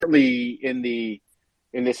certainly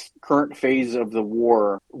in this current phase of the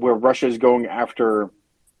war, where Russia is going after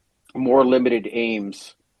more limited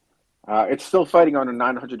aims, it's still fighting on a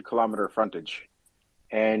 900-kilometer frontage,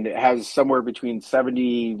 and it has somewhere between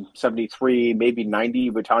 70, 73, maybe 90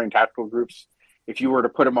 battalion tactical groups. If you were to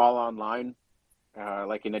put them all online,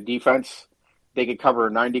 like in a defense, they could cover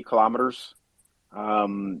 90 kilometers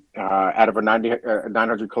out of a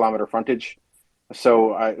 900-kilometer frontage.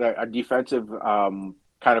 So a defensive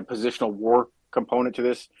kind of positional war component to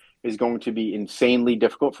this is going to be insanely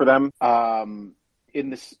difficult for them. In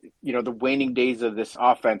this, the waning days of this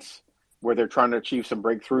offense, where they're trying to achieve some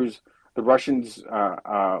breakthroughs, the Russians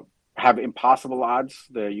have impossible odds.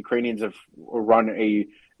 The Ukrainians have run a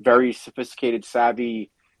very sophisticated,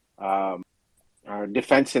 savvy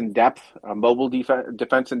defense in depth, mobile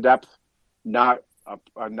defense in depth, not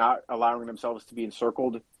allowing themselves to be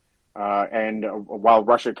encircled. And while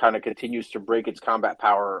Russia kind of continues to break its combat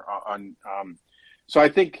power so I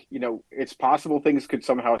think, it's possible things could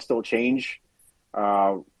somehow still change.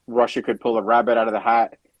 Russia could pull a rabbit out of the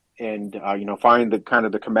hat and, find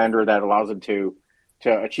the commander that allows them to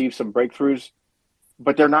achieve some breakthroughs.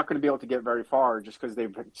 But they're not going to be able to get very far just because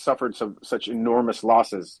they've suffered such enormous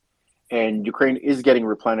losses. And Ukraine is getting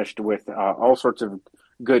replenished with all sorts of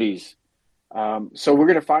goodies. So we're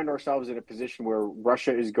going to find ourselves in a position where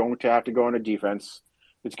Russia is going to have to go on a defense.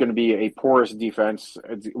 It's going to be a porous defense.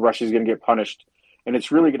 Russia is going to get punished. And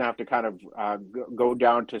it's really going to have to kind of go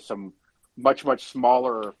down to some much, much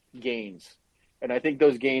smaller gains. And I think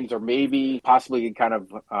those gains are possibly kind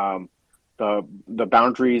of the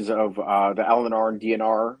boundaries of the LNR and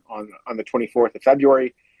DNR on the 24th of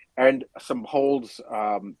February, and some holds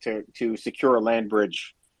to secure a land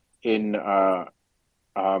bridge in the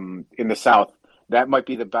south. That might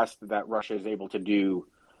be the best that Russia is able to do,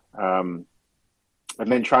 and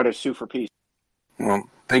then try to sue for peace. Well,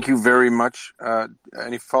 thank you very much.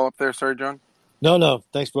 Any follow-up there? Sorry, John? No.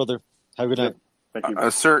 Thanks, brother. Have a good night. Thank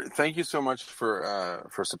you. Sir, thank you so much for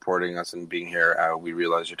supporting us and being here. We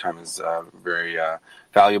realize your time is very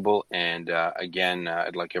valuable. And again,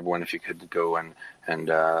 I'd like everyone, if you could go and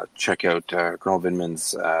check out Colonel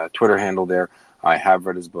Vindman's Twitter handle there. I have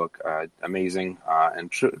read his book. Amazing.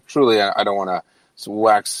 And truly, I don't want to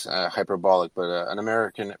wax hyperbolic, but an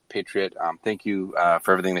American patriot. Thank you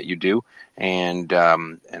for everything that you do. And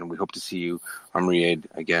we hope to see you on Riyadh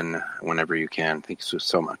again whenever you can. Thank you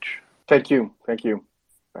so much. Thank you.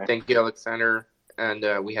 Bye. Thank you, Alexander. And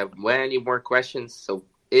we have many more questions. So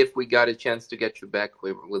if we got a chance to get you back,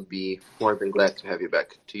 we will be more than glad to have you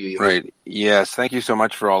back. To you. Right. Yes. Thank you so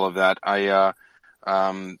much for all of that. It's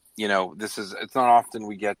not often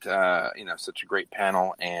we get, such a great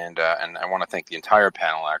panel. And I want to thank the entire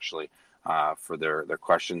panel, actually, for their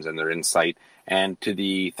questions and their insight. And to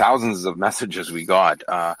the thousands of messages we got,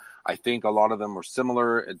 I think a lot of them were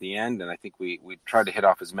similar at the end, and I think we tried to hit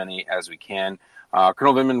off as many as we can.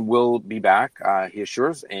 Colonel Vindman will be back, he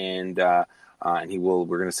assures, and he will.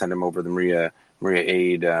 We're going to send him over the Maria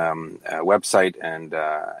Aid website and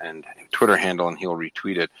Twitter handle, and he'll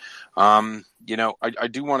retweet it. I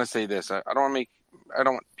do want to say this. I don't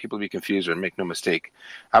want people to be confused, or make no mistake.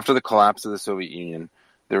 After the collapse of the Soviet Union,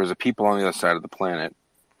 there was a people on the other side of the planet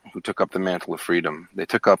who took up the mantle of freedom. They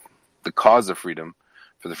took up the cause of freedom,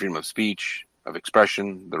 for the freedom of speech, of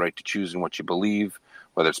expression, the right to choose in what you believe,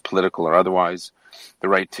 whether it's political or otherwise, the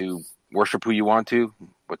right to worship who you want to,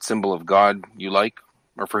 what symbol of God you like,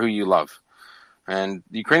 or for who you love. And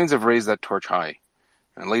the Ukrainians have raised that torch high.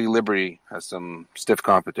 And Lady Liberty has some stiff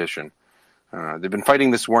competition. They've been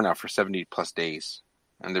fighting this war now for 70 plus days.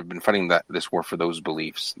 And they've been fighting this war for those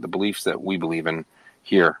beliefs, the beliefs that we believe in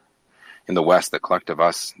here in the West, the collective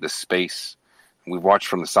us, this space. We've watched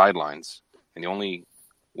from the sidelines, and the only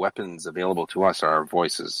weapons available to us are our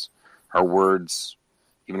voices, our words,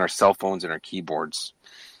 even our cell phones and our keyboards.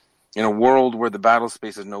 In a world where the battle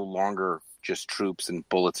space is no longer just troops and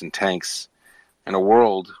bullets and tanks, in a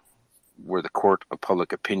world where the court of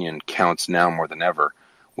public opinion counts now more than ever,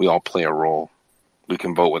 we all play a role. We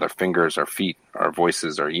can vote with our fingers, our feet, our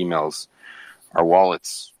voices, our emails, our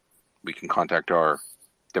wallets. We can contact our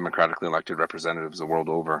democratically elected representatives the world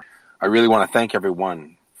over. I really want to thank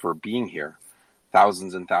everyone for being here.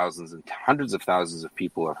 Thousands and thousands and hundreds of thousands of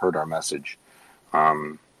people have heard our message.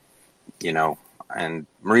 And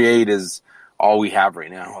Maria Aid is all we have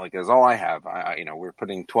right now. Like, it's all I have. We're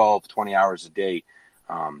putting 12, 20 hours a day.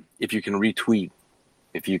 If you can retweet,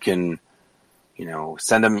 if you can,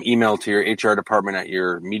 send them email to your HR department at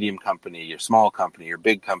your medium company, your small company, your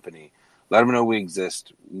big company, let them know we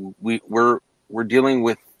exist. We're dealing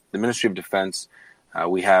with the Ministry of Defense.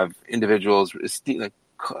 We have individuals,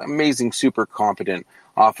 amazing, super competent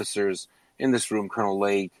officers in this room, Colonel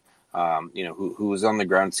Lake, who was on the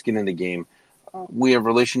ground, skin in the game. We have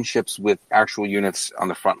relationships with actual units on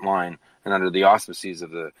the front line, and under the auspices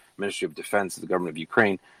of the Ministry of Defense of the government of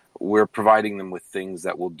Ukraine, we're providing them with things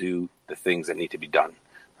that will do the things that need to be done.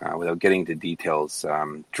 Without getting into details,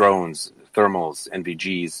 drones, thermals,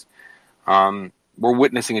 NVGs. We're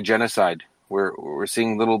witnessing a genocide. We're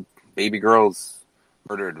seeing little baby girls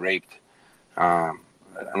murdered, raped. And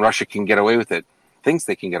Russia can get away with it, thinks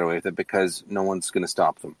they can get away with it because no one's going to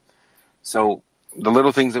stop them. So the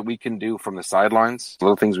little things that we can do from the sidelines,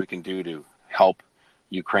 little things we can do to help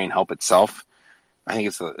Ukraine help itself, I think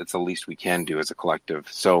it's the least we can do as a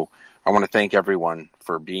collective. So I want to thank everyone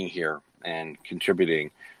for being here and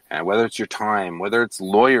contributing. And whether it's your time, whether it's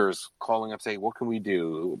lawyers calling up saying, what can we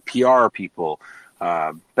do? PR people,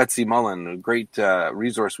 Betsy Mullen, a great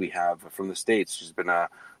resource we have from the States. She's been a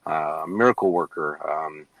miracle worker.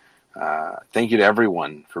 Thank you to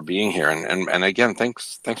everyone for being here. And again,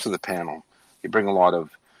 thanks to the panel. You bring a lot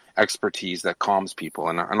of expertise that calms people.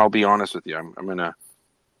 And I'll be honest with you.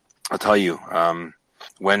 I'll tell you,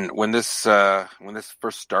 when this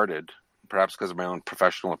first started, perhaps because of my own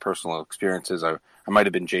professional and personal experiences, I might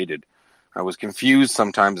have been jaded. I was confused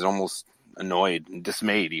sometimes and almost annoyed and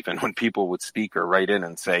dismayed even when people would speak or write in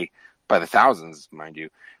and say, by the thousands, mind you,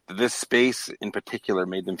 that this space in particular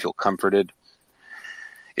made them feel comforted.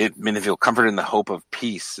 It made them feel comforted in the hope of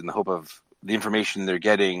peace, in the hope of the information they're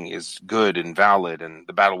getting is good and valid and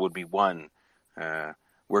the battle would be won.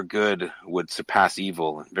 Where good would surpass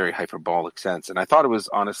evil in a very hyperbolic sense. And I thought it was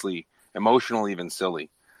honestly emotional, even silly.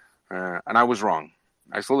 And I was wrong.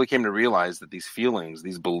 I slowly came to realize that these feelings,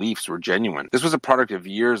 these beliefs were genuine. This was a product of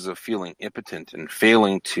years of feeling impotent and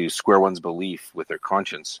failing to square one's belief with their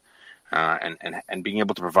conscience, and being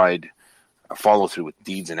able to provide a follow-through with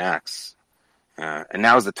deeds and acts. And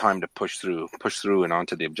now is the time to push through and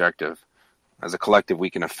onto the objective. As a collective, we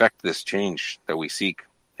can affect this change that we seek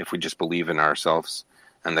if we just believe in ourselves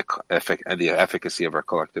and the efficacy of our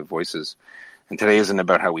collective voices. And today isn't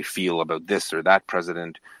about how we feel about this or that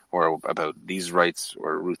president or about these rights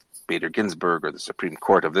or Ruth Bader Ginsburg or the Supreme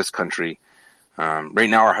Court of this country. Right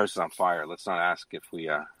now our house is on fire. Let's not ask if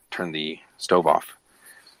we turn the stove off.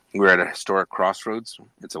 We're at a historic crossroads.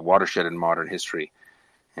 It's a watershed in modern history.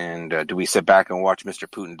 And do we sit back and watch Mr.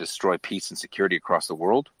 Putin destroy peace and security across the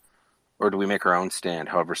world? Or do we make our own stand,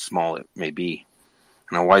 however small it may be?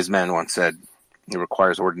 And a wise man once said, it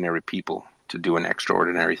requires ordinary people to do an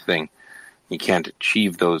extraordinary thing. You can't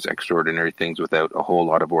achieve those extraordinary things without a whole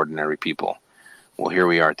lot of ordinary people. Well, here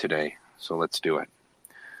we are today, so let's do it.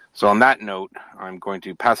 So on that note, I'm going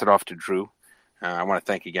to pass it off to Drew. I want to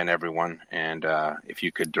thank again everyone, and if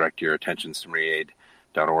you could direct your attentions to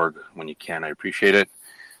mariaid.org when you can, I appreciate it.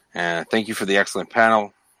 And thank you for the excellent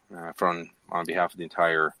panel on behalf of the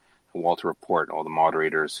entire Walter Report, all the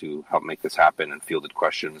moderators who helped make this happen and fielded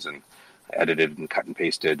questions and edited and cut and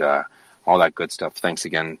pasted, all that good stuff. Thanks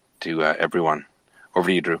again to everyone. Over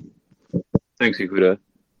to you, Drew. Thanks, Yehuda.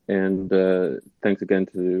 And thanks again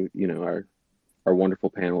to our wonderful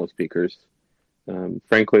panel of speakers.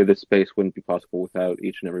 Frankly, this space wouldn't be possible without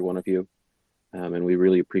each and every one of you, and we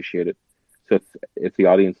really appreciate it. So if the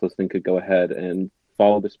audience listening could go ahead and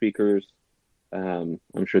follow the speakers, I'm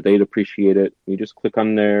sure they'd appreciate it. You just click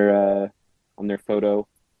on their photo,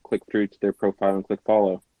 click through to their profile, and click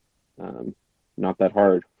follow. Not that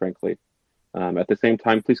hard, frankly. At the same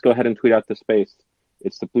time, please go ahead and tweet out the space.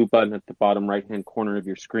 It's the blue button at the bottom right-hand corner of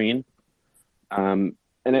your screen. And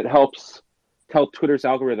it helps tell Twitter's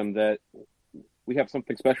algorithm that we have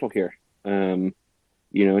something special here.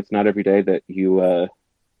 It's not every day that you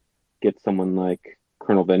get someone like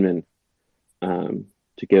Colonel Vindman to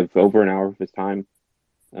give over an hour of his time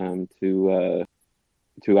to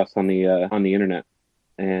us on the internet.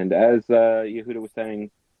 And as Yehuda was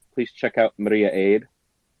saying, please check out Maria Aid.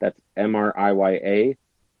 That's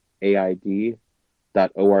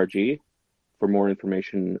MRIYAAID.org for more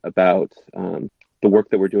information about the work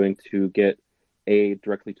that we're doing to get aid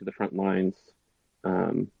directly to the front lines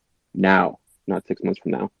now, not 6 months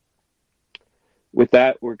from now. With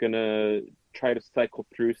that, we're going to try to cycle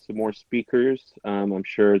through some more speakers. I'm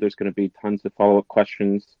sure there's going to be tons of follow-up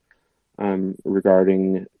questions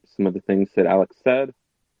regarding some of the things that Alex said.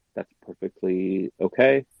 That's perfectly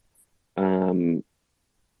okay. And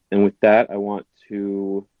with that, I want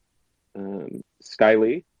to...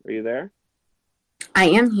 Skylee, are you there? I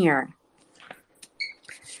am here.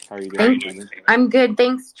 How are you doing? I'm good.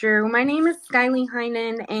 Thanks, Drew. My name is Skylee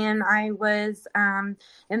Heinen, and I was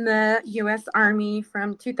in the U.S. Army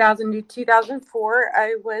from 2000 to 2004.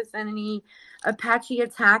 I was in the Apache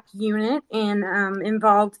attack unit and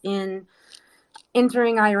involved in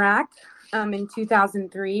entering Iraq in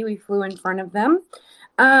 2003. We flew in front of them.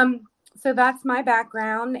 So that's my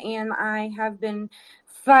background, and I have been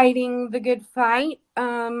fighting the good fight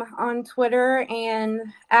on Twitter and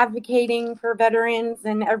advocating for veterans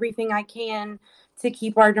and everything I can to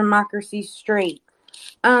keep our democracy straight.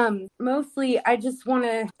 Mostly, I just want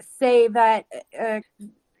to say that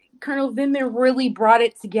Colonel Vindman really brought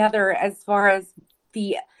it together as far as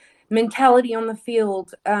the mentality on the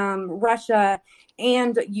field, Russia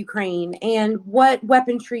and Ukraine, and what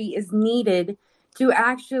weaponry is needed to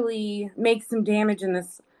actually make some damage in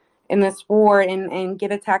this war and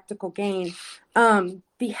get a tactical gain.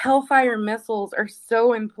 The Hellfire missiles are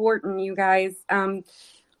so important, you guys.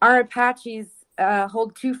 Our Apaches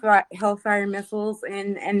hold 2 Hellfire missiles,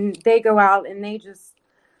 and they go out and they just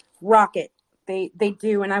rock it. They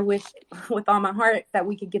do, and I wish with all my heart that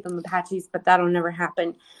we could get them Apaches, but that'll never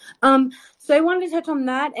happen. So I wanted to touch on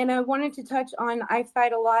that, and I wanted to touch on I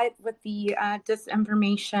fight a lot with the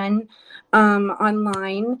disinformation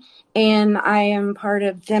online, and I am part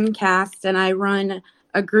of Demcast, and I run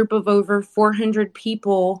a group of over 400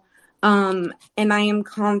 people, and I am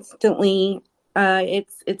constantly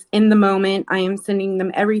it's in the moment. I am sending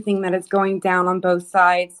them everything that is going down on both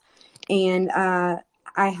sides, and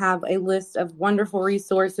I have a list of wonderful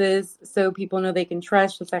resources so people know they can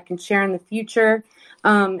trust, so I can share in the future.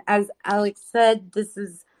 As Alex said, this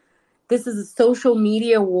is a social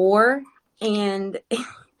media war, and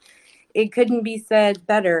it couldn't be said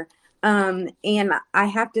better. And I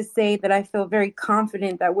have to say that I feel very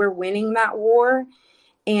confident that we're winning that war.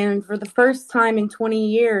 And for the first time in 20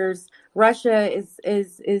 years, Russia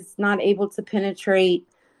is not able to penetrate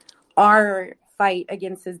our fight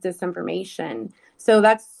against his disinformation. So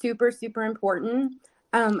that's super, super important.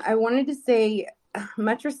 I wanted to say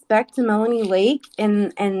much respect to Melanie Lake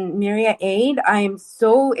and Miria Aid. I am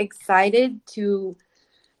so excited to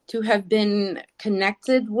have been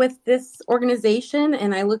connected with this organization,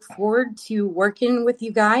 and I look forward to working with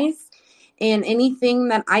you guys. And anything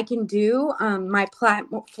that I can do, my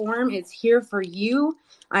platform is here for you.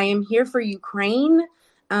 I am here for Ukraine.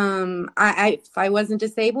 If I wasn't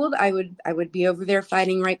disabled, I would be over there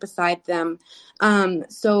fighting right beside them.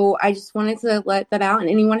 So I just wanted to let that out. And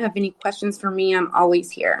anyone have any questions for me, I'm always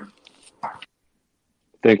here.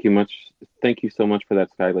 Thank you so much for that,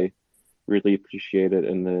 Skyly. Really appreciate it,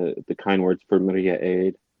 and the kind words for Maria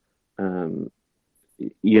Aid.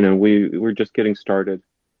 We're just getting started,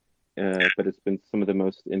 but it's been some of the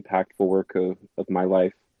most impactful work of my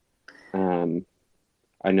life.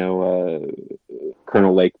 I know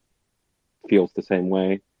Colonel Lake feels the same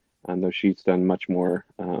way, though she's done much more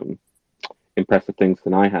impressive things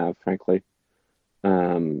than I have, frankly.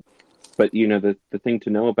 But the thing to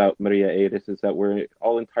know about Maria Aid is that we're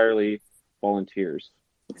all entirely volunteers.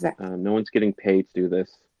 Exactly. No one's getting paid to do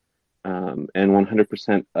this, and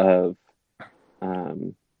 100% of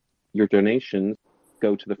your donations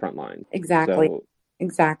go to the front line. Exactly. So,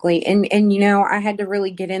 exactly. And I had to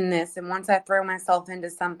really get in this, and once I throw myself into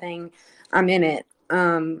something, I'm in it.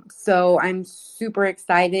 So I'm super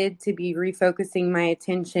excited to be refocusing my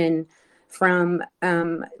attention from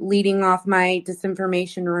leading off my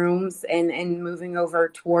disinformation rooms and moving over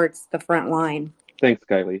towards the front line. Thanks,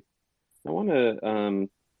 Kylie. I want to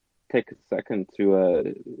take a second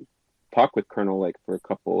to talk with Colonel Lake for a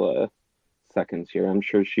couple seconds here. I'm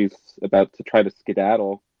sure she's about to try to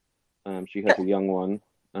skedaddle. She has a young one.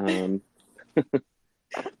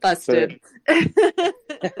 Busted.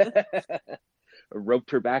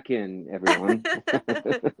 Roped her back in, everyone.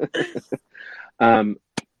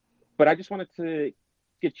 But I just wanted to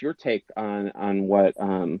get your take on what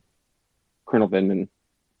Colonel Vindman's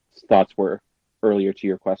thoughts were earlier to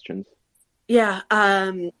your questions. Yeah,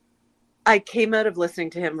 I came out of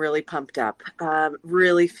listening to him really pumped up,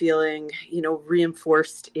 really feeling,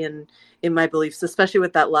 reinforced in my beliefs, especially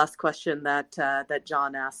with that last question that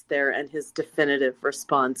John asked there and his definitive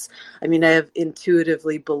response. I mean, I have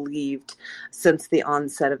intuitively believed since the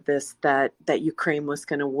onset of this that Ukraine was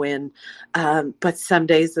going to win. But some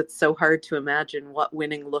days it's so hard to imagine what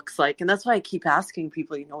winning looks like. And that's why I keep asking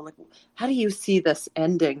people, how do you see this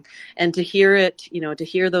ending? And to hear it, to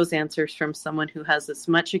hear those answers from someone who has as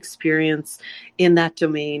much experience in that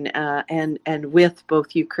domain and with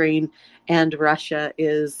both Ukraine and Russia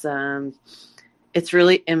is it's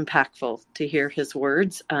really impactful to hear his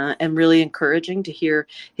words and really encouraging to hear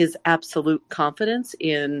his absolute confidence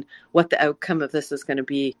in what the outcome of this is going to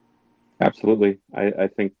be. Absolutely. I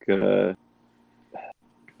think there's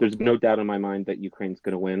no doubt in my mind that Ukraine's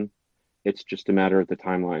going to win. It's just a matter of the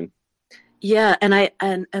timeline. Yeah, and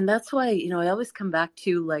that's why, I always come back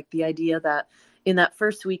to like the idea that in that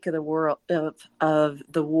first week of the war,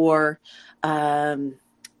 a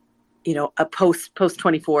post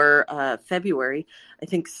 24 February, I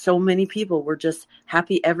think so many people were just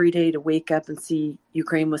happy every day to wake up and see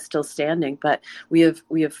Ukraine was still standing. But we have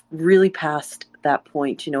really passed that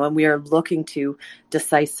point, and we are looking to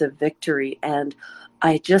decisive victory. And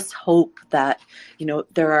I just hope that,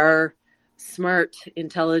 there are smart,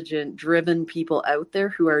 intelligent, driven people out there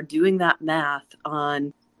who are doing that math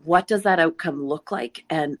on what does that outcome look like,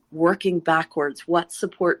 and working backwards, what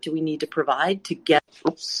support do we need to provide to get.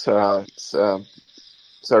 Oops, sorry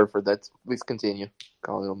for that. Please continue,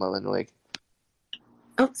 Colonel Malinweg.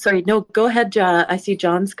 Oh, sorry. No, go ahead, John. I see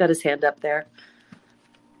John's got his hand up there.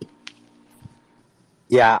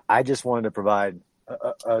 Yeah, I just wanted to provide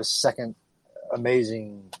a second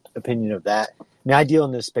amazing opinion of that. I mean, I deal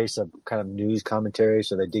in this space of kind of news commentary,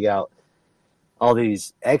 so they dig out all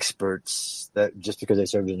these experts that just because they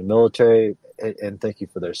served in the military, and thank you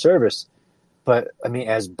for their service. But I mean,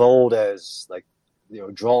 as bold as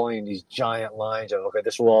drawing these giant lines of, okay,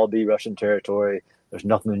 this will all be Russian territory. There's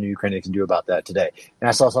nothing the Ukrainians can do about that today. And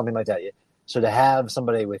I saw something like that. So to have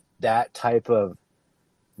somebody with that type of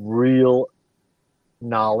real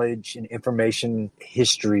knowledge and information,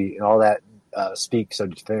 history, and all that speak so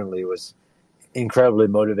definitively was incredibly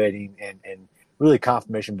motivating and really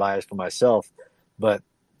confirmation bias for myself. But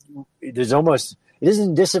it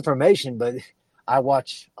isn't disinformation, but I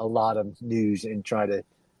watch a lot of news and try to,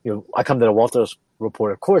 I come to the Walters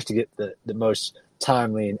Report, of course, to get the most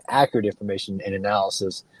timely and accurate information and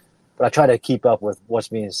analysis. But I try to keep up with what's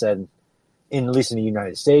being said, at least in the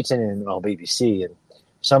United States and in all BBC. And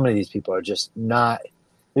some of these people are just not,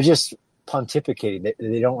 they're just pontificating.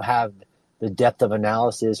 They don't have the depth of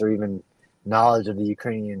analysis or even knowledge of the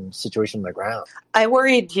Ukrainian situation on the ground. I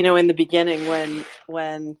worried, in the beginning when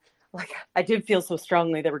I did feel so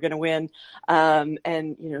strongly they were going to win, and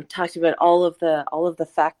talked about all of the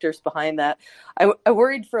factors behind that. I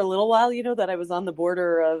worried for a little while, that I was on the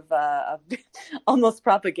border of almost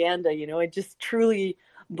propaganda. I just truly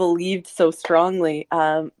believed so strongly,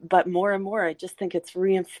 but more and more, I just think it's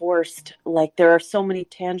reinforced. Like, there are so many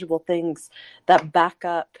tangible things that back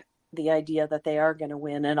up the idea that they are going to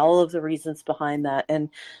win, and all of the reasons behind that, and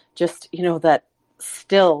just that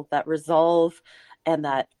resolve and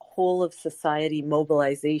that whole of society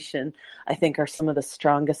mobilization, I think, are some of the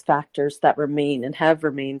strongest factors that remain and have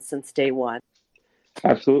remained since day one.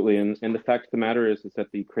 Absolutely, and the fact of the matter is that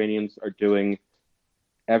the Ukrainians are doing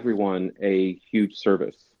everyone a huge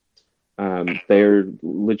service. They're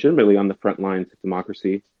legitimately on the front lines of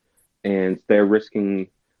democracy, and they're risking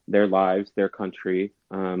their lives, their country,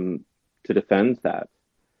 to defend that.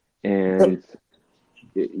 And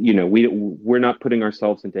we're not putting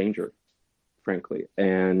ourselves in danger, frankly.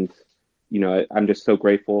 And I'm just so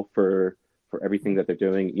grateful for everything that they're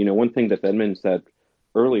doing. One thing that Edmund said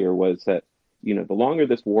earlier was that the longer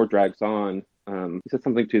this war drags on, he said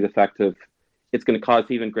something to the effect of, it's going to cause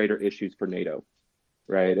even greater issues for NATO,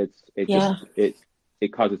 right?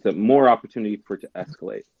 It causes more opportunity for it to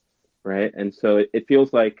escalate, right? And so it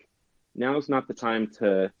feels like now is not the time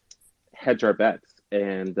to hedge our bets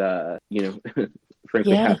and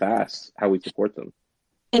frankly half-ass how we support them.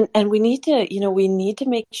 And we need to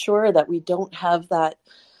make sure that we don't have that,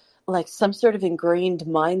 like, some sort of ingrained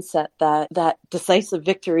mindset that decisive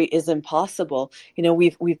victory is impossible.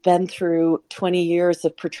 We've been through 20 years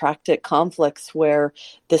of protracted conflicts where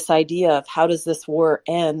this idea of how does this war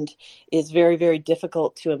end is very, very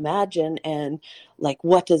difficult to imagine, and like,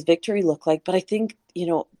 what does victory look like? But I think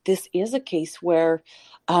this is a case where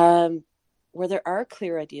there are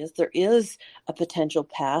clear ideas, there is a potential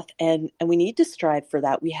path, and we need to strive for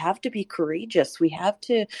that. We have to be courageous. We have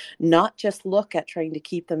to not just look at trying to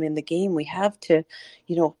keep them in the game. We have to,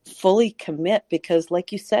 fully commit, because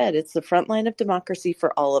like you said, it's the front line of democracy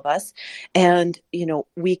for all of us. And,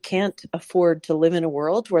 we can't afford to live in a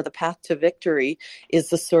world where the path to victory is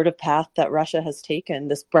the sort of path that Russia has taken,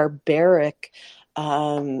 this barbaric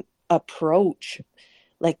approach.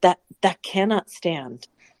 Like, that cannot stand.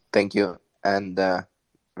 Thank you. And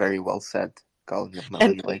very well said, Colin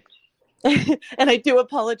Malinweg. And I do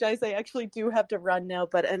apologize. I actually do have to run now,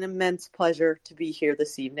 but an immense pleasure to be here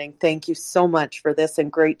this evening. Thank you so much for this,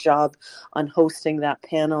 and great job on hosting that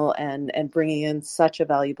panel and bringing in such a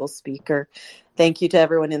valuable speaker. Thank you to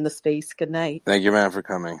everyone in the space. Good night. Thank you, man, for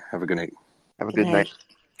coming. Have a good night. Have a good night.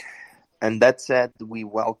 And that said, we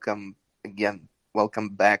welcome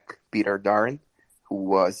back Peter Darin, who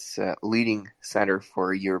was leading Center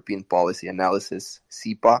for European Policy Analysis,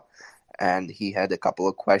 CEPA, and he had a couple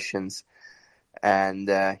of questions. And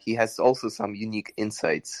he has also some unique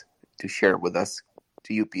insights to share with us.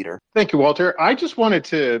 to you, Peter. Thank you, Walter. I just wanted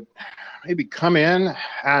to maybe come in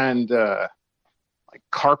and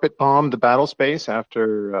carpet bomb the battle space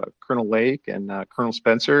after Colonel Lake and Colonel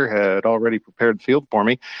Spencer had already prepared the field for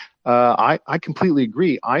me. I completely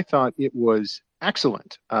agree. I thought it was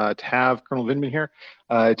excellent to have Colonel Vindman here,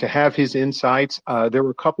 to have his insights. There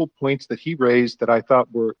were a couple points that he raised that I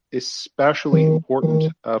thought were especially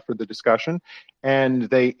important for the discussion, and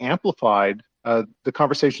they amplified the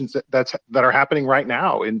conversations that are happening right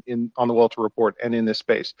now on the Walter Report and in this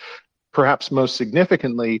space. Perhaps most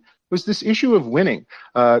significantly was this issue of winning.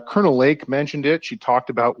 Colonel Lake mentioned it. She talked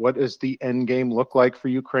about what does the end game look like for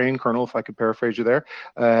Ukraine, Colonel, if I could paraphrase you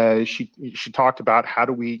there. She talked about how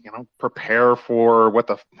do we prepare for what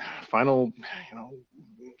the final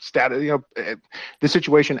status, the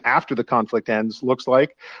situation after the conflict ends looks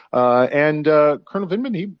like. And Colonel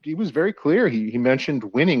Vindman, he was very clear. He mentioned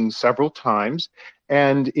winning several times.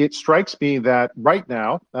 And it strikes me that right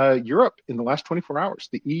now, Europe, in the last 24 hours,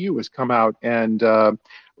 the EU has come out and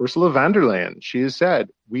Ursula von der Leyen, she has said,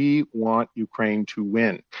 we want Ukraine to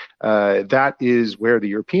win. That is where the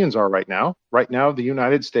Europeans are right now. Right now, the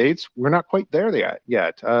United States, we're not quite there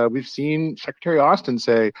yet. We've seen Secretary Austin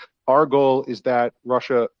say, our goal is that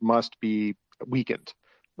Russia must be weakened.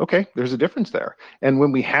 Okay, there's a difference there. And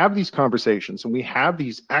when we have these conversations and we have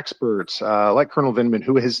these experts like Colonel Vindman,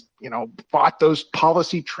 who has, fought those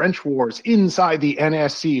policy trench wars inside the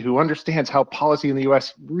NSC, who understands how policy in the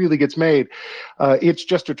U.S. really gets made, it's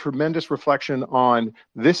just a tremendous reflection on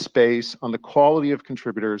this space, on the quality of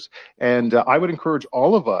contributors. And I would encourage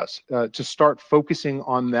all of us to start focusing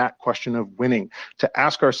on that question of winning, to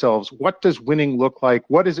ask ourselves, what does winning look like?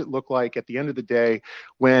 What does it look like at the end of the day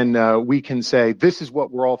when we can say, this is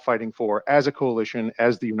what we're all fighting for as a coalition,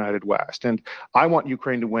 as the United West. And I want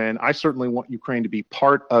Ukraine to win. I certainly want Ukraine to be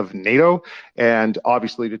part of NATO and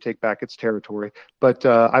obviously to take back its territory. But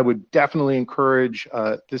I would definitely encourage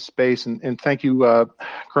this space. And thank you,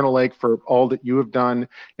 Colonel Lake, for all that you have done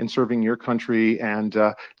in serving your country. And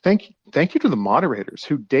thank you to the moderators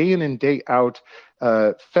who day in and day out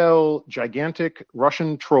fell gigantic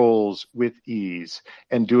Russian trolls with ease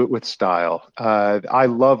and do it with style. I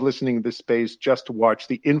love listening to this space just to watch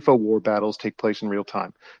the info war battles take place in real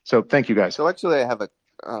time. So thank you, guys. So actually, I have a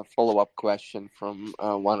follow-up question from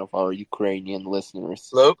one of our Ukrainian listeners.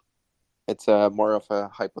 Hello? It's more of a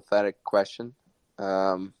hypothetical question,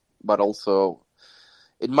 but also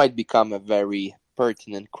it might become a very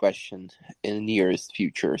pertinent question in the nearest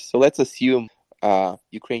future. So let's assume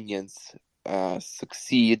Ukrainians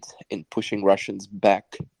succeed in pushing Russians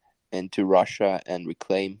back into Russia and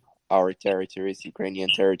reclaim our territories, Ukrainian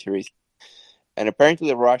territories. And apparently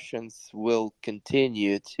the Russians will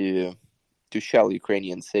continue to shell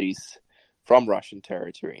Ukrainian cities from Russian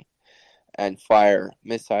territory and fire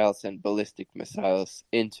missiles and ballistic missiles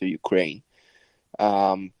into Ukraine,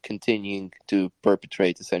 continuing to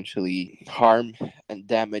perpetrate essentially harm and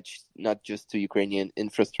damage not just to Ukrainian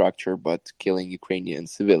infrastructure, but killing Ukrainian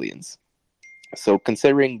civilians. So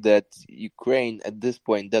considering that Ukraine at this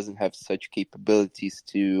point doesn't have such capabilities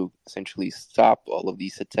to essentially stop all of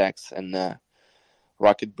these attacks and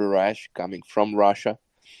rocket barrage coming from Russia,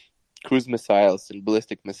 cruise missiles and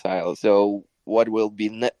ballistic missiles, so what will be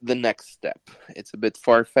the next step? It's a bit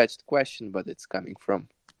far-fetched question, but it's coming from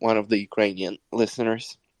one of the Ukrainian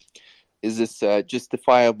listeners. Is this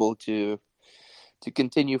justifiable to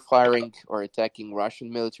continue firing or attacking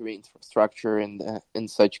Russian military infrastructure in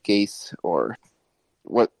such case, or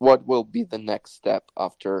what will be the next step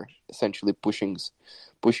after essentially pushing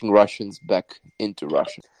Russians back into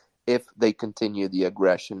Russia if they continue the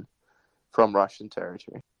aggression from Russian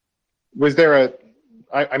territory? Was there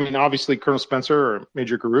I mean, obviously Colonel Spencer or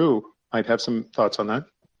Major Guru might have some thoughts on that.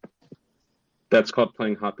 That's called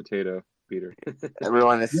playing hot potato, Peter.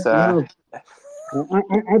 Everyone is...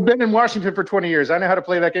 I've been in Washington for 20 years. I know how to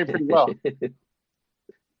play that game pretty well.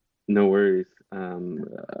 No worries.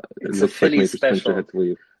 It's a Philly special. Had to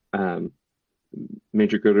leave.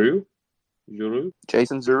 Major Guru?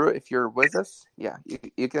 Jason Zuru, if you're with us, yeah,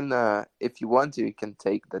 you can, if you want to, you can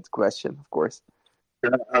take that question, of course.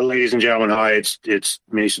 Ladies and gentlemen, hi, it's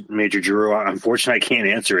Major Drew. Unfortunately, I can't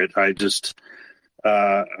answer it. I just,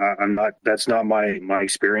 I'm not. That's not my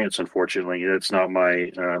experience. Unfortunately, that's not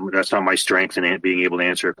my strength in being able to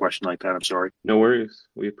answer a question like that. I'm sorry. No worries.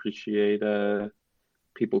 We appreciate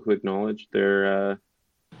people who acknowledge their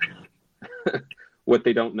what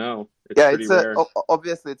they don't know. It's rare.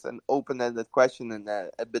 Obviously it's an open-ended question and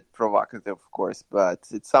a bit provocative, of course, but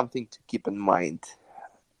it's something to keep in mind.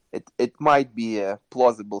 It might be a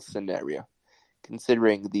plausible scenario,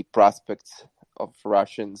 considering the prospects of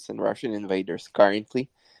Russians and Russian invaders currently,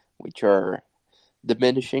 which are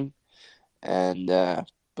diminishing, and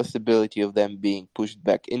possibility of them being pushed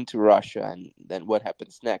back into Russia, and then what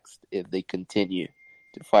happens next if they continue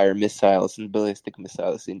to fire missiles and ballistic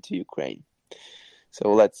missiles into Ukraine.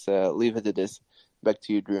 So let's leave it at this. Back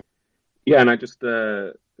to you, Drew. Yeah, and I just,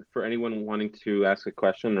 for anyone wanting to ask a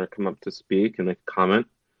question or come up to speak and make a comment,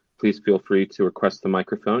 please feel free to request the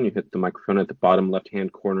microphone. You hit the microphone at the bottom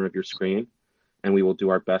left-hand corner of your screen, and we will do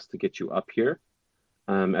our best to get you up here.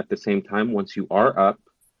 At the same time, once you are up,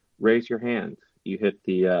 raise your hand. You hit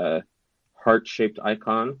the heart-shaped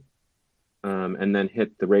icon, and then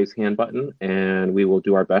hit the raise hand button, and we will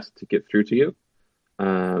do our best to get through to you.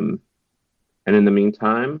 And in the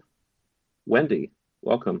meantime, Wendy,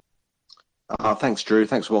 welcome. Thanks, Drew.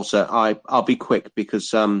 Thanks, Walter. I'll be quick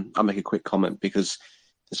because I'll make a quick comment because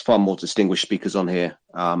there's far more distinguished speakers on here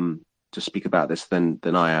to speak about this than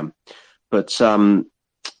I am. But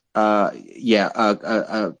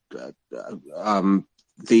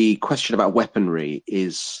the question about weaponry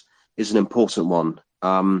is an important one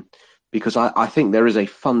because I think there is a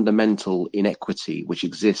fundamental inequity which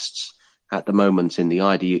exists at the moment in the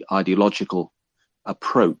ideological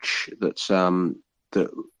approach that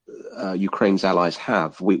Ukraine's allies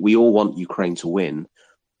have. We all want Ukraine to win,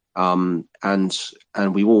 and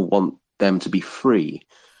we all want them to be free.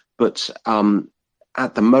 But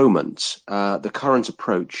at the moment, the current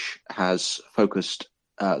approach has focused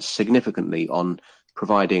significantly on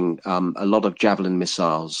providing a lot of Javelin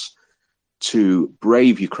missiles to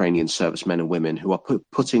brave Ukrainian servicemen and women who are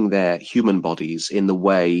putting their human bodies in the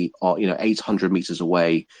way, or 800 meters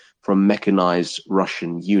away from mechanized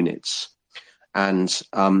Russian units. And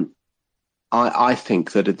I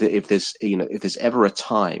think that if there's ever a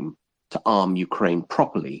time to arm Ukraine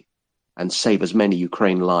properly and save as many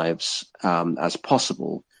Ukraine lives as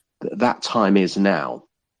possible, that time is now.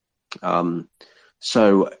 With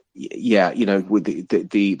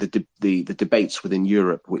the debates within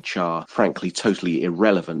Europe, which are frankly totally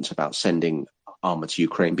irrelevant about sending armor to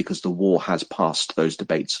Ukraine, because the war has passed those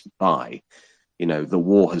debates by. The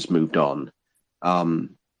war has moved on. But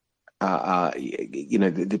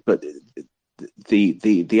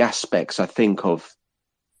the aspects, I think, of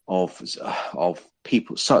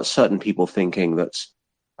people, certain people thinking that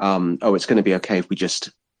it's going to be okay if we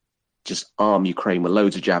just arm Ukraine with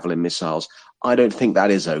loads of Javelin missiles. I don't think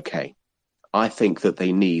that is okay. I think that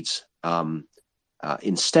they need,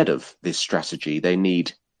 instead of this strategy, they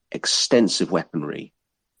need extensive weaponry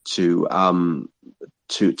to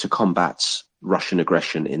combat Russian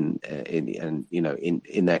aggression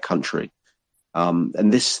in their country.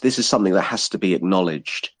 And this is something that has to be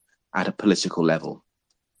acknowledged at a political level.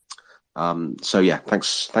 Thanks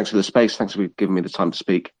for the space. Thanks for giving me the time to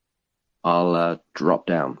speak. I'll drop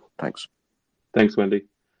down. Thanks. Thanks, Wendy.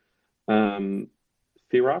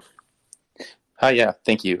 Firoz? Hi, yeah,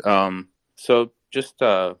 thank you. So just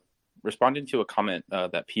responding to a comment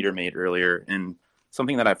that Peter made earlier, and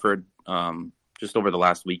something that I've heard just over the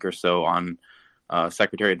last week or so on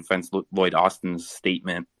Secretary of Defense Lloyd Austin's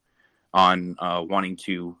statement on wanting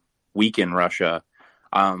to weaken Russia.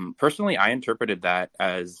 Personally, I interpreted that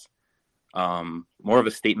as more of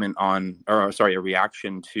a statement a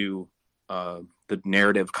reaction to the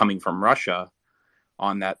narrative coming from Russia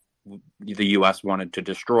on that the U.S. wanted to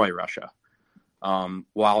destroy Russia.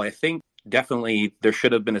 While I think definitely there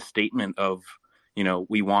should have been a statement of,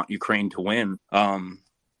 we want Ukraine to win,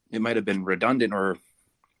 it might have been redundant or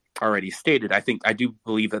already stated. I do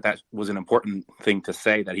believe that was an important thing to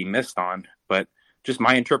say that he missed on, but just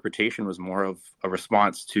my interpretation was more of a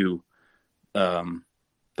response to the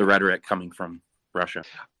rhetoric coming from Russia.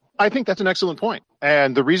 I think that's an excellent point.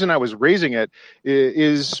 And the reason I was raising it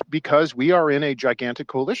is because we are in a gigantic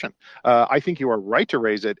coalition. I think you are right to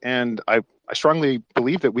raise it. And I strongly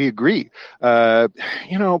believe that we agree.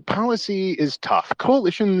 Policy is tough.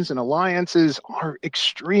 Coalitions and alliances are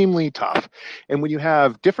extremely tough. And when you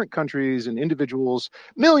have different countries and individuals,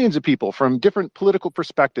 millions of people from different political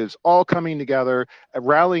perspectives, all coming together,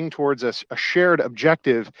 rallying towards a shared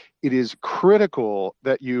objective, it is critical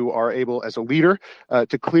that you are able, as a leader,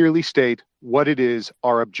 to clearly state what it is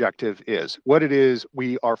our objective is, what it is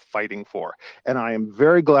we are fighting for. And I am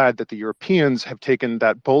very glad that the Europeans have taken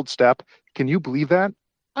that bold step. Can you believe that?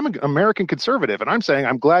 I'm an American conservative, and I'm saying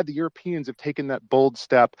I'm glad the Europeans have taken that bold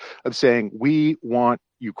step of saying we want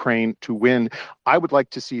Ukraine to win. I would like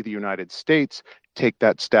to see the United States take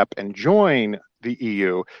that step and join the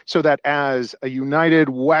EU, so that as a united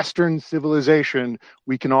Western civilization,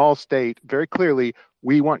 we can all state very clearly,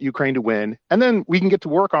 we want Ukraine to win, and then we can get to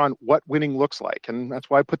work on what winning looks like. And that's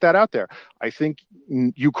why I put that out there. I think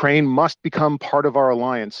Ukraine must become part of our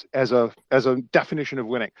alliance as a definition of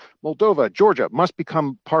winning. Moldova, Georgia must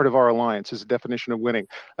become part of our alliance as a definition of winning.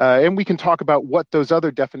 And we can talk about what those other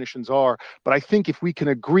definitions are. But I think if we can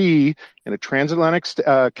agree in a transatlantic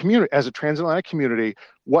community, as a transatlantic community,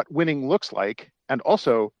 what winning looks like, and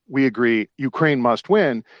also we agree Ukraine must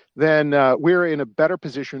win, then we're in a better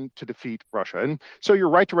position to defeat Russia. And so you're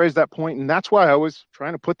right to raise that point, and that's why I was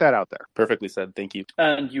trying to put that out there. Perfectly said. Thank you.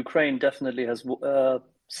 And Ukraine definitely has,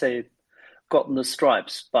 gotten the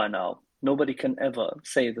stripes by now. Nobody can ever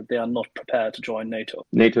say that they are not prepared to join NATO.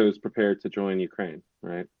 NATO is prepared to join Ukraine,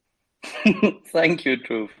 right? Thank you,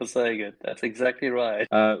 Drew, for saying it. That's exactly right.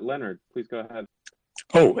 Leonard, please go ahead.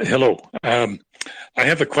 Oh, hello. I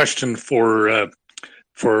have a question for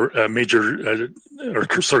Colonel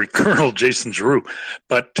Jason Giroux.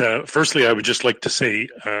 But firstly, I would just like to say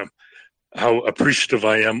how appreciative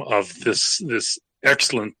I am of this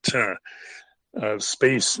excellent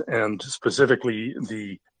space, and specifically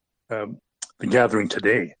the gathering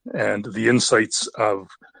today, and the insights of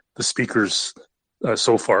the speakers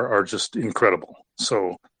so far are just incredible.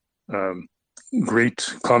 So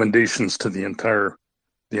great commendations to the entire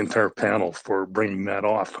panel for bringing that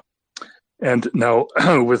off. And now,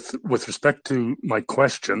 with respect to my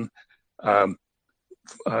question,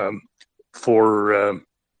 for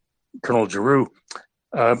Colonel Giroux,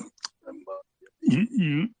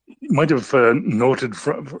 you might have noted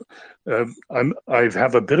I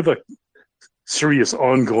have a bit of a serious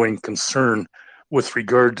ongoing concern with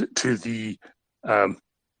regard to the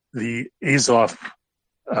Azov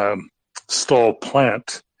Stall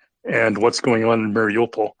plant and what's going on in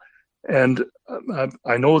Mariupol. And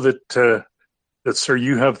I know that sir,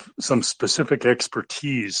 you have some specific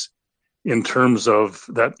expertise in terms of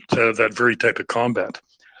that very type of combat.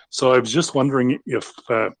 So I was just wondering if,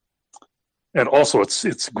 and also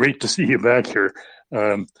it's great to see you back here.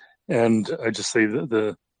 And I just say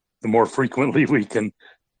the more frequently we can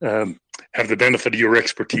have the benefit of your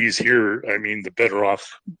expertise here, I mean, the better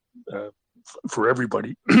off for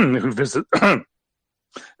everybody who visits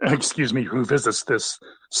this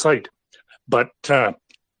site. But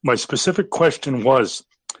my specific question was,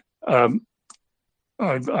 I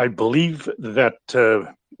believe that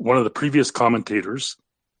one of the previous commentators,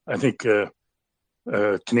 I think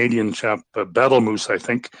Canadian chap, Battlemoose, I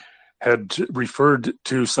think, had referred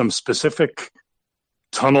to some specific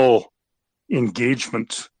tunnel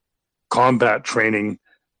engagement combat training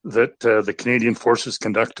that the Canadian forces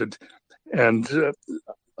conducted. And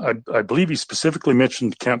I believe he specifically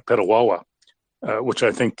mentioned Camp Petawawa, which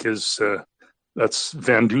I think is that's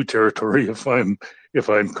Vandu territory, if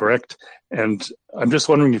I'm correct. And I'm just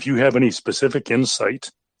wondering if you have any specific insight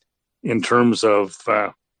in terms of,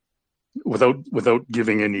 without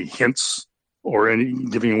giving any hints or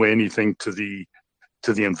giving away anything to the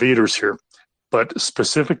invaders here, but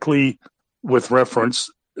specifically with reference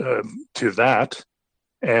to that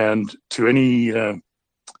and to any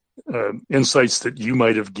insights that you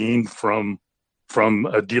might have gained from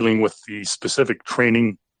dealing with the specific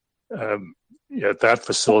training at that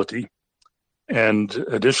facility. And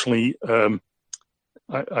additionally,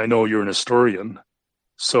 I know you're an historian,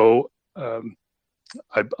 so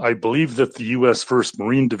I believe that the U.S. 1st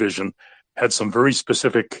Marine Division had some very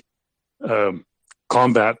specific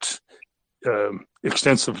combat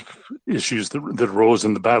extensive issues that arose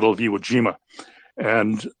in the Battle of Iwo Jima.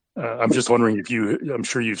 And I'm just wondering I'm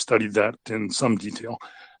sure you've studied that in some detail,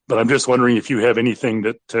 but I'm just wondering if you have anything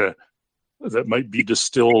that might be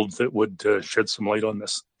distilled that would shed some light on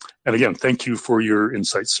this. And again, thank you for your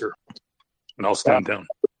insights, sir. And I'll stand down.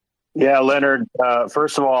 Yeah, Leonard,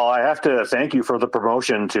 first of all, I have to thank you for the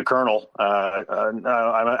promotion to Colonel.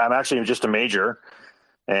 I'm actually just a major.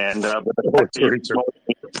 And they're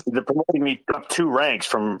promoting me up 2 ranks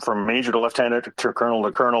from major to lieutenant to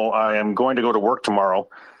colonel. I am going to go to work tomorrow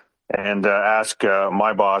and ask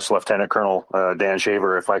my boss, Lieutenant Colonel Dan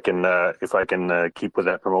Shaver, if I can keep with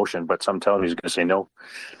that promotion. But some tell me he's going to say no.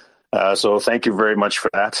 So thank you very much for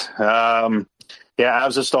that.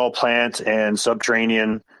 Azovstal plant and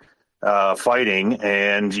subterranean fighting,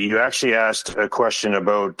 and you actually asked a question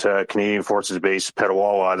about Canadian Forces Base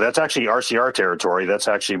Petawawa. That's actually RCR territory. That's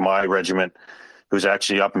actually my regiment, who's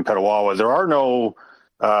actually up in Petawawa. There are no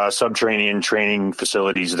subterranean training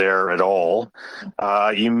facilities there at all.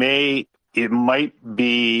 It might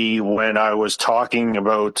be when I was talking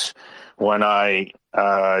about when I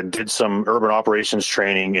did some urban operations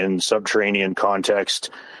training in subterranean context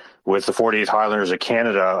with the 48th Highlanders of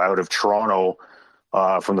Canada out of Toronto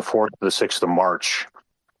from the 4th to the 6th of March,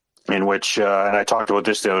 in which, and I talked about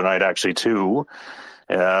this the other night actually too,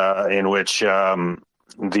 in which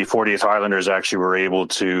the 48th Highlanders actually were able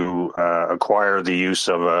to acquire the use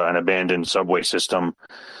of an abandoned subway system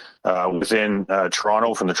within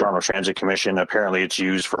Toronto from the Toronto Transit Commission. Apparently it's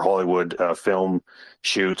used for Hollywood film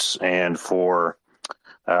shoots and for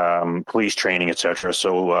police training, etc.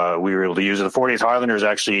 So we were able to use it. The 48th Highlanders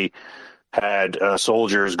actually had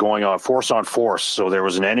soldiers going on force. So there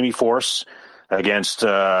was an enemy force against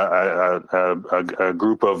a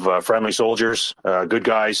group of friendly soldiers, good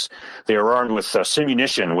guys. They were armed with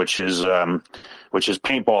simunition, which is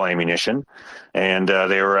paintball ammunition, and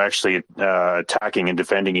they were actually attacking and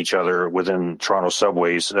defending each other within Toronto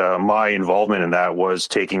subways. My involvement in that was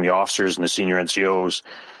taking the officers and the senior NCOs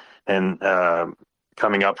and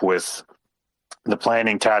coming up with the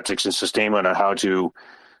planning, tactics, and sustainment on how to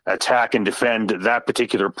attack and defend that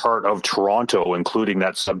particular part of Toronto, including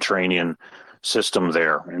that subterranean system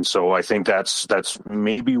there. And so I think that's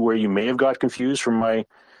maybe where you may have got confused from my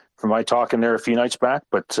talk in there a few nights back.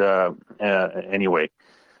 But anyway,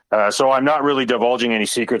 so I'm not really divulging any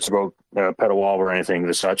secrets about Petawawa or anything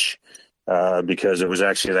as such, because it was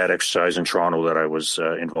actually that exercise in Toronto that I was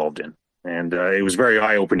involved in. And it was very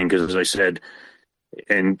eye-opening because, as I said,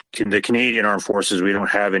 in the Canadian Armed Forces, we don't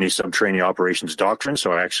have any subterranean operations doctrine,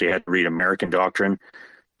 so I actually had to read American doctrine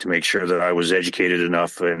to make sure that I was educated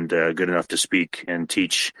enough and good enough to speak and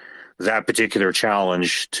teach that particular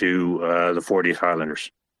challenge to the 40th Highlanders.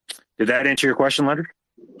 Did that answer your question, Leonard?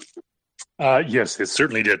 Yes, it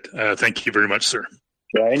certainly did. Thank you very much, sir.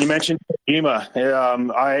 And you mentioned Iwo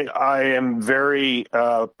Jima. I am very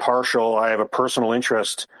partial. I have a personal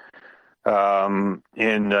interest in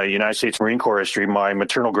United States Marine Corps history. My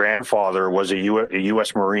maternal grandfather was a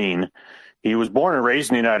U.S. Marine. He was born and raised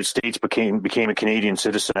in the United States, became a Canadian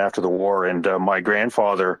citizen after the war. And my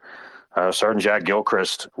grandfather, Sergeant Jack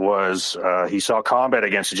Gilchrist, he saw combat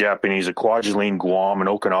against the Japanese at Kwajalein, Guam, and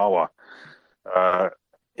Okinawa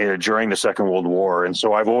during the Second World War. And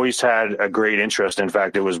so I've always had a great interest. In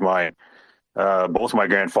fact, it was both my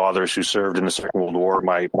grandfathers who served in the Second World War,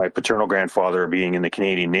 my paternal grandfather being in the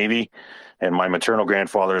Canadian Navy, and my maternal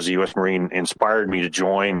grandfather as a U.S. Marine, inspired me to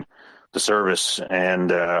join the service. And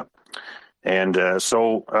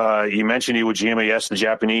so you mentioned Iwo Jima. Yes, the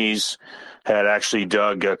Japanese had actually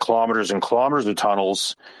dug kilometers and kilometers of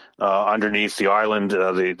tunnels underneath the island.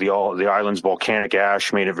 The island's volcanic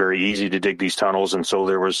ash made it very easy to dig these tunnels, and so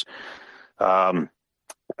there was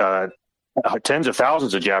tens of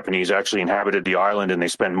thousands of Japanese actually inhabited the island, and they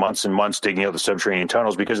spent months and months digging out the subterranean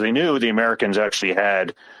tunnels because they knew the Americans actually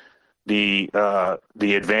had the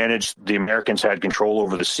advantage. The Americans had control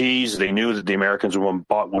over the seas. They knew that the Americans would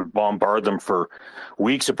bombard them for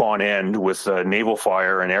weeks upon end with naval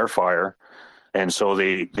fire and air fire, and so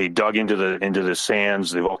they dug into the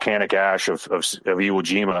sands, the volcanic ash of Iwo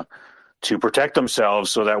Jima, to protect themselves,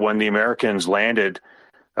 so that when the Americans landed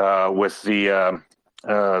with the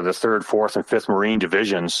 3rd, 4th, and 5th Marine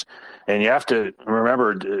divisions. And you have to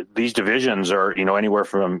remember, these divisions are, anywhere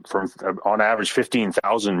from on average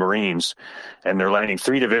 15,000 Marines, and they're landing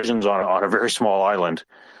 3 divisions on a very small island.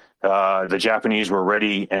 The Japanese were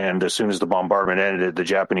ready, and as soon as the bombardment ended, the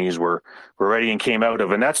Japanese were ready and came out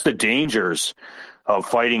of. And that's the dangers of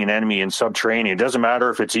fighting an enemy in subterranean. It doesn't matter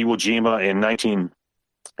if it's Iwo Jima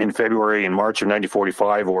in February and March of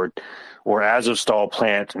 1945 or Azovstal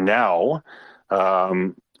plant now.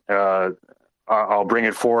 I'll bring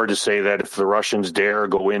it forward to say that if the Russians dare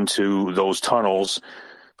go into those tunnels,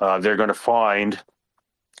 they're going to find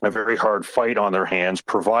a very hard fight on their hands,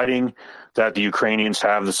 providing that the Ukrainians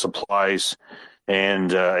have the supplies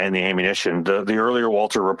and the ammunition. The earlier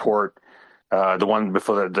Walter report, the one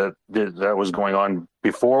before that was going on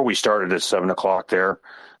before we started at 7:00 there,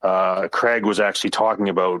 Craig was actually talking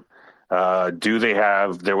about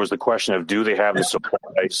there was the question of, do they have the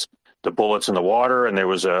supplies, the bullets in the water, and there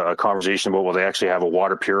was a conversation about, will they actually have a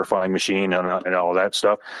water purifying machine and all that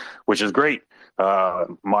stuff, which is great.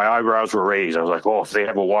 My eyebrows were raised. I was like, if they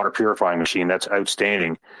have a water purifying machine, that's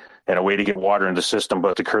outstanding, and a way to get water in the system.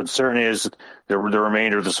 But the concern is the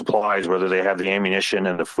remainder of the supplies, whether they have the ammunition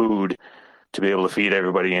and the food to be able to feed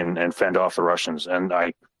everybody and fend off the Russians. And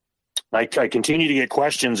I continue to get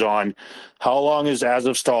questions on how long is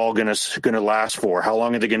Azovstal going to last for? How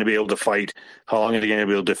long are they going to be able to fight? How long are they going to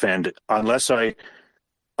be able to defend? Unless I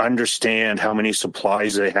understand how many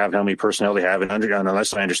supplies they have, how many personnel they have, and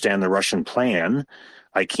unless I understand the Russian plan,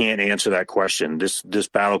 I can't answer that question. This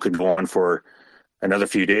battle could go on for another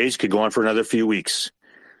few days, could go on for another few weeks.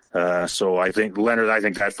 So I think, Leonard,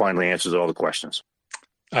 that finally answers all the questions.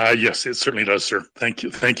 Yes, it certainly does, sir. Thank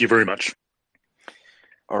you. Thank you very much.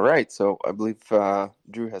 All right, so I believe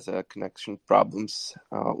Drew has connection problems.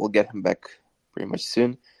 We'll get him back pretty much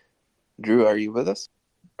soon. Drew, are you with us?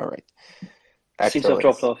 All right. Seems to have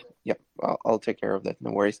dropped off. Yep, I'll take care of that.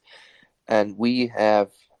 No worries. And we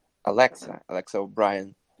have Alexa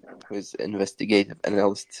O'Brien, who is investigative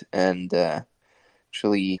analyst, and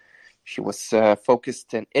actually she was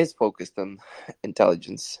focused and is focused on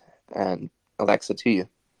intelligence. And Alexa, to you.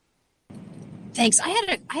 Thanks. I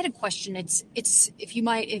had a question. It's if you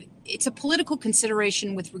might, it's a political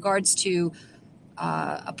consideration with regards to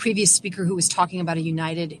a previous speaker who was talking about a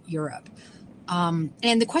united Europe.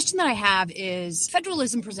 And the question that I have is,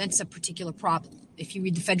 federalism presents a particular problem. If you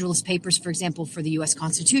read the Federalist Papers, for example, for the U.S.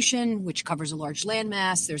 Constitution, which covers a large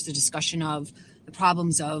landmass, there's the discussion of the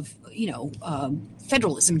problems of,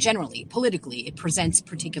 federalism generally, politically. It presents a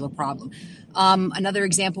particular problem. Another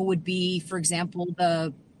example would be, for example,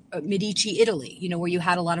 the Medici Italy, where you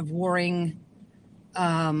had a lot of warring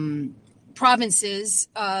provinces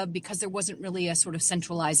because there wasn't really a sort of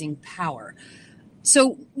centralizing power.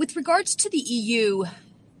 So with regards to the EU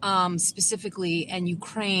specifically and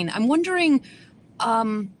Ukraine, I'm wondering,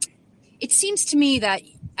 it seems to me that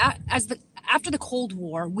after the Cold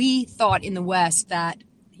War, we thought in the West that,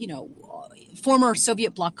 former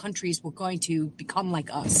Soviet bloc countries were going to become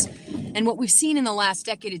like us. And what we've seen in the last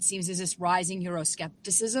decade, it seems, is this rising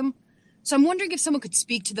Euroscepticism. So I'm wondering if someone could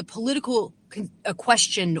speak to the political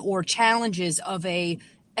question or challenges of a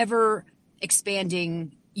ever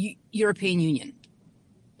expanding European Union.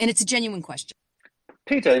 And it's a genuine question.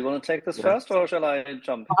 Peter, you want to take this first, or shall I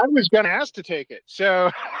jump? I was going to ask to take it.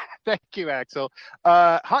 So thank you, Axel.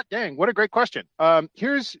 Hot dang, what a great question.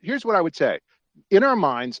 Here's what I would say. In our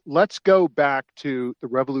minds, let's go back to the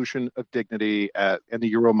Revolution of Dignity and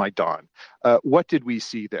the Euromaidan. What did we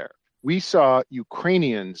see there? We saw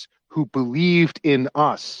Ukrainians who believed in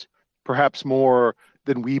us, perhaps more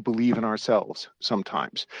than we believe in ourselves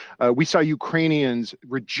sometimes. We saw Ukrainians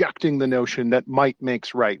rejecting the notion that might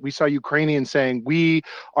makes right. We saw Ukrainians saying, we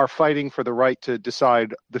are fighting for the right to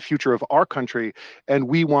decide the future of our country, and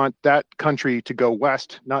we want that country to go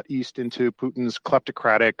west, not east, into Putin's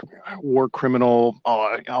kleptocratic war criminal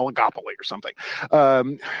oligopoly or something.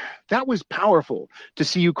 That was powerful to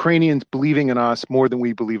see Ukrainians believing in us more than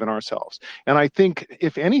we believe in ourselves. And I think,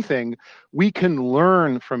 if anything, we can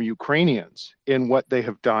learn from Ukrainians in what they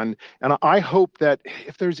have done. And I hope that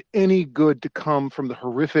if there's any good to come from the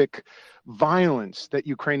horrific violence that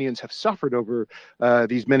Ukrainians have suffered over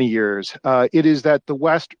these many years, it is that the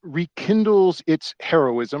West rekindles its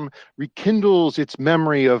heroism, rekindles its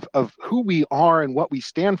memory of who we are and what we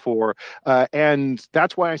stand for. And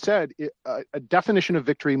that's why I said a definition of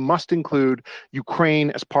victory must include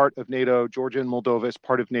Ukraine as part of NATO, Georgia and Moldova as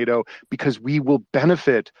part of NATO, because we will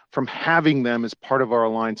benefit from having them as part of our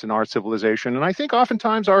alliance and our civilization. And I think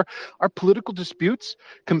oftentimes our political disputes,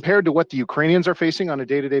 compared to what the Ukrainians are facing on a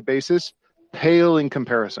day-to-day basis, pale in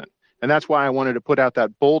comparison. And that's why I wanted to put out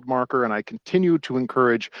that bold marker, and I continue to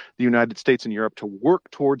encourage the United States and Europe to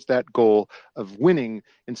work towards that goal of winning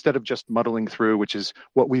instead of just muddling through, which is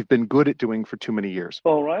what we've been good at doing for too many years.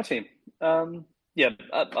 All righty. I'm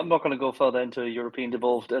not going to go further into European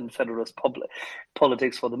devolved and federalist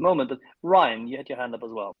politics for the moment, but Ryan, you had your hand up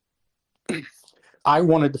as well. I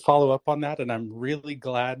wanted to follow up on that, and I'm really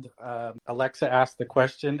glad Alexa asked the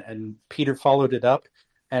question and Peter followed it up.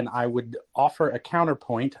 And I would offer a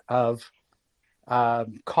counterpoint of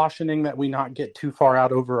cautioning that we not get too far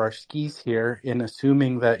out over our skis here in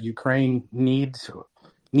assuming that Ukraine needs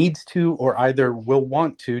to or either will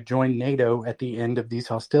want to join NATO at the end of these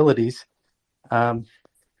hostilities.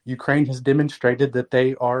 Ukraine has demonstrated that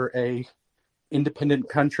they are a independent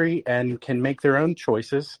country and can make their own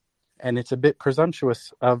choices. And it's a bit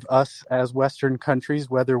presumptuous of us as Western countries,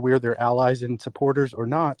 whether we're their allies and supporters or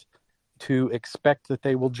not, to expect that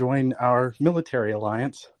they will join our military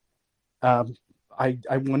alliance. I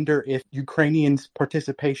wonder if Ukrainians'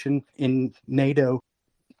 participation in NATO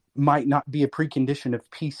might not be a precondition of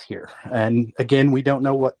peace here. And again, we don't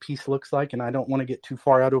know what peace looks like, and I don't want to get too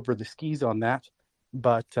far out over the skis on that.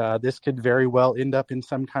 But this could very well end up in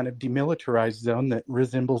some kind of demilitarized zone that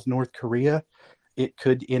resembles North Korea. It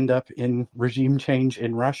could end up in regime change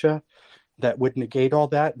in Russia. That would negate all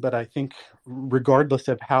that, but I think regardless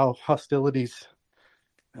of how hostilities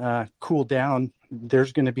cool down,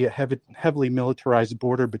 there's going to be a heavily militarized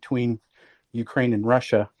border between Ukraine and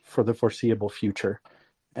Russia for the foreseeable future.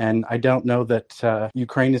 And I don't know that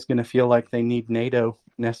Ukraine is going to feel like they need NATO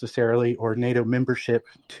necessarily or NATO membership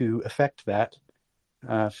to affect that.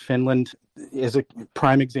 Finland is a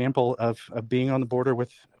prime example of being on the border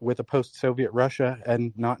with a post-Soviet Russia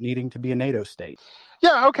and not needing to be a NATO state.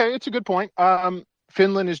 Yeah, okay, it's a good point.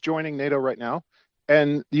 Finland is joining NATO right now,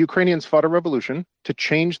 and the Ukrainians fought a revolution to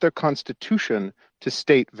change their constitution to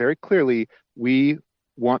state very clearly, we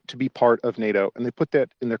want to be part of NATO, and they put that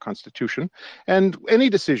in their constitution. And any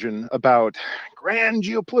decision about grand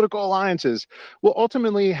geopolitical alliances will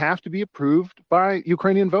ultimately have to be approved by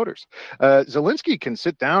Ukrainian voters. Zelensky can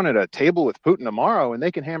sit down at a table with Putin tomorrow and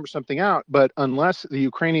they can hammer something out, but unless the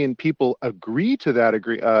Ukrainian people agree to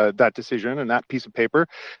that decision and that piece of paper,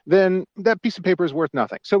 then that piece of paper is worth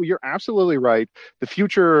nothing. So you're absolutely right. The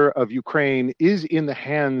future of Ukraine is in the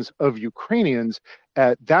hands of Ukrainians.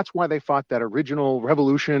 That's why they fought that original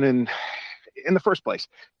revolution in the first place.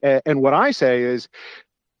 And what I say is,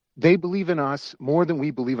 they believe in us more than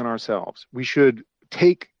we believe in ourselves. We should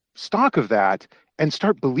take stock of that and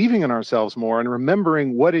start believing in ourselves more and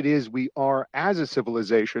remembering what it is we are as a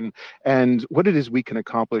civilization and what it is we can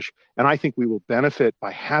accomplish. And I think we will benefit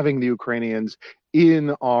by having the Ukrainians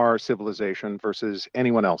in our civilization versus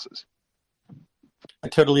anyone else's. I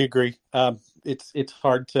totally agree. It's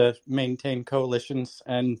hard to maintain coalitions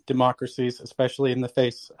and democracies, especially in the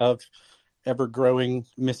face of ever-growing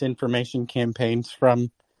misinformation campaigns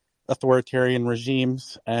from authoritarian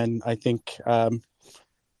regimes. And I think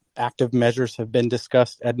active measures have been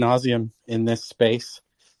discussed ad nauseum in this space.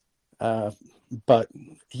 But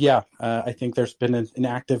yeah, I think there's been an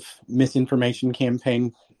active misinformation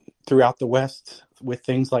campaign throughout the West with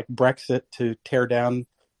things like Brexit to tear down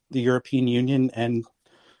the European Union and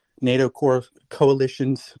NATO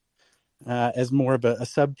coalitions as more of a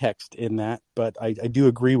subtext in that. But I do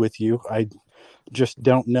agree with you. I just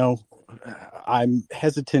don't know. I'm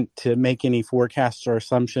hesitant to make any forecasts or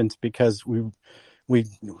assumptions because we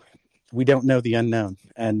don't know the unknown,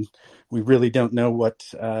 and we really don't know what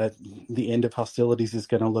the end of hostilities is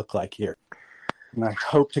going to look like here. And I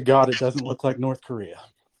hope to God it doesn't look like North Korea.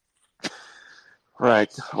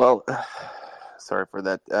 Right. Well, sorry for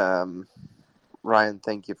that. Ryan,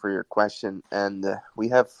 thank you for your question. And we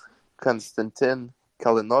have Konstantin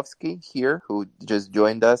Kalinovsky here, who just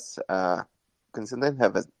joined us. Konstantin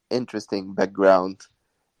have an interesting background.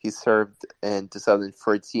 He served in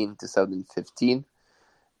 2014, 2015.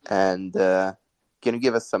 And can you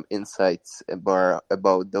give us some insights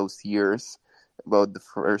about those years, about the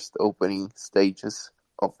first opening stages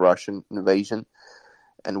of Russian invasion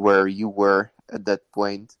and where you were at that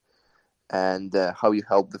point, and how you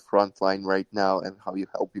help the front line right now and how you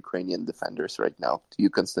help Ukrainian defenders right now? To you,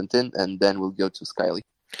 Konstantin, and then we'll go to Skyly.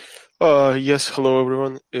 Yes, hello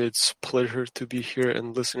everyone. It's a pleasure to be here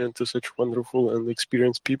and listening to such wonderful and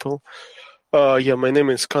experienced people. My name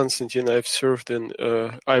is Konstantin. I've served in,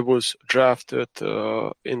 I was drafted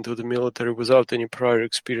into the military without any prior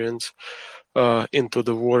experience into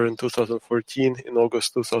the war in 2014, in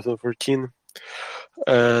August 2014.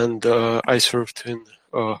 And I served in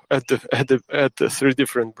at the three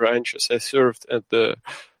different branches. I served at the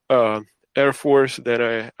Air Force,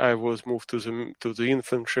 then I was moved to the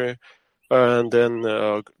infantry, and then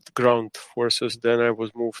ground forces. Then I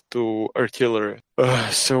was moved to artillery.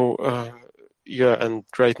 And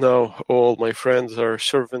right now all my friends are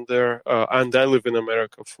serving there, and I live in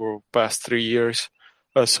America for past 3 years.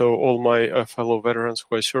 So all my fellow veterans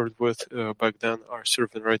who I served with back then are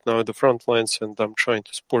serving right now at the front lines, and I'm trying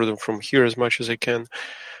to support them from here as much as I can.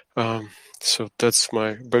 So that's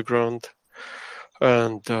my background.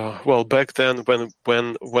 And back then,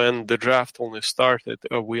 when the draft only started,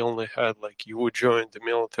 we only had you would join the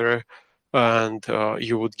military, and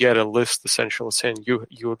you would get a list essentially saying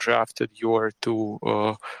you're drafted, you are to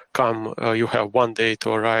come. You have 1 day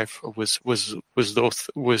to arrive with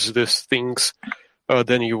these things.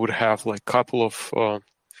 Then you would have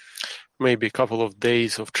maybe a couple of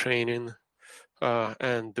days of training,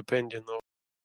 and depending on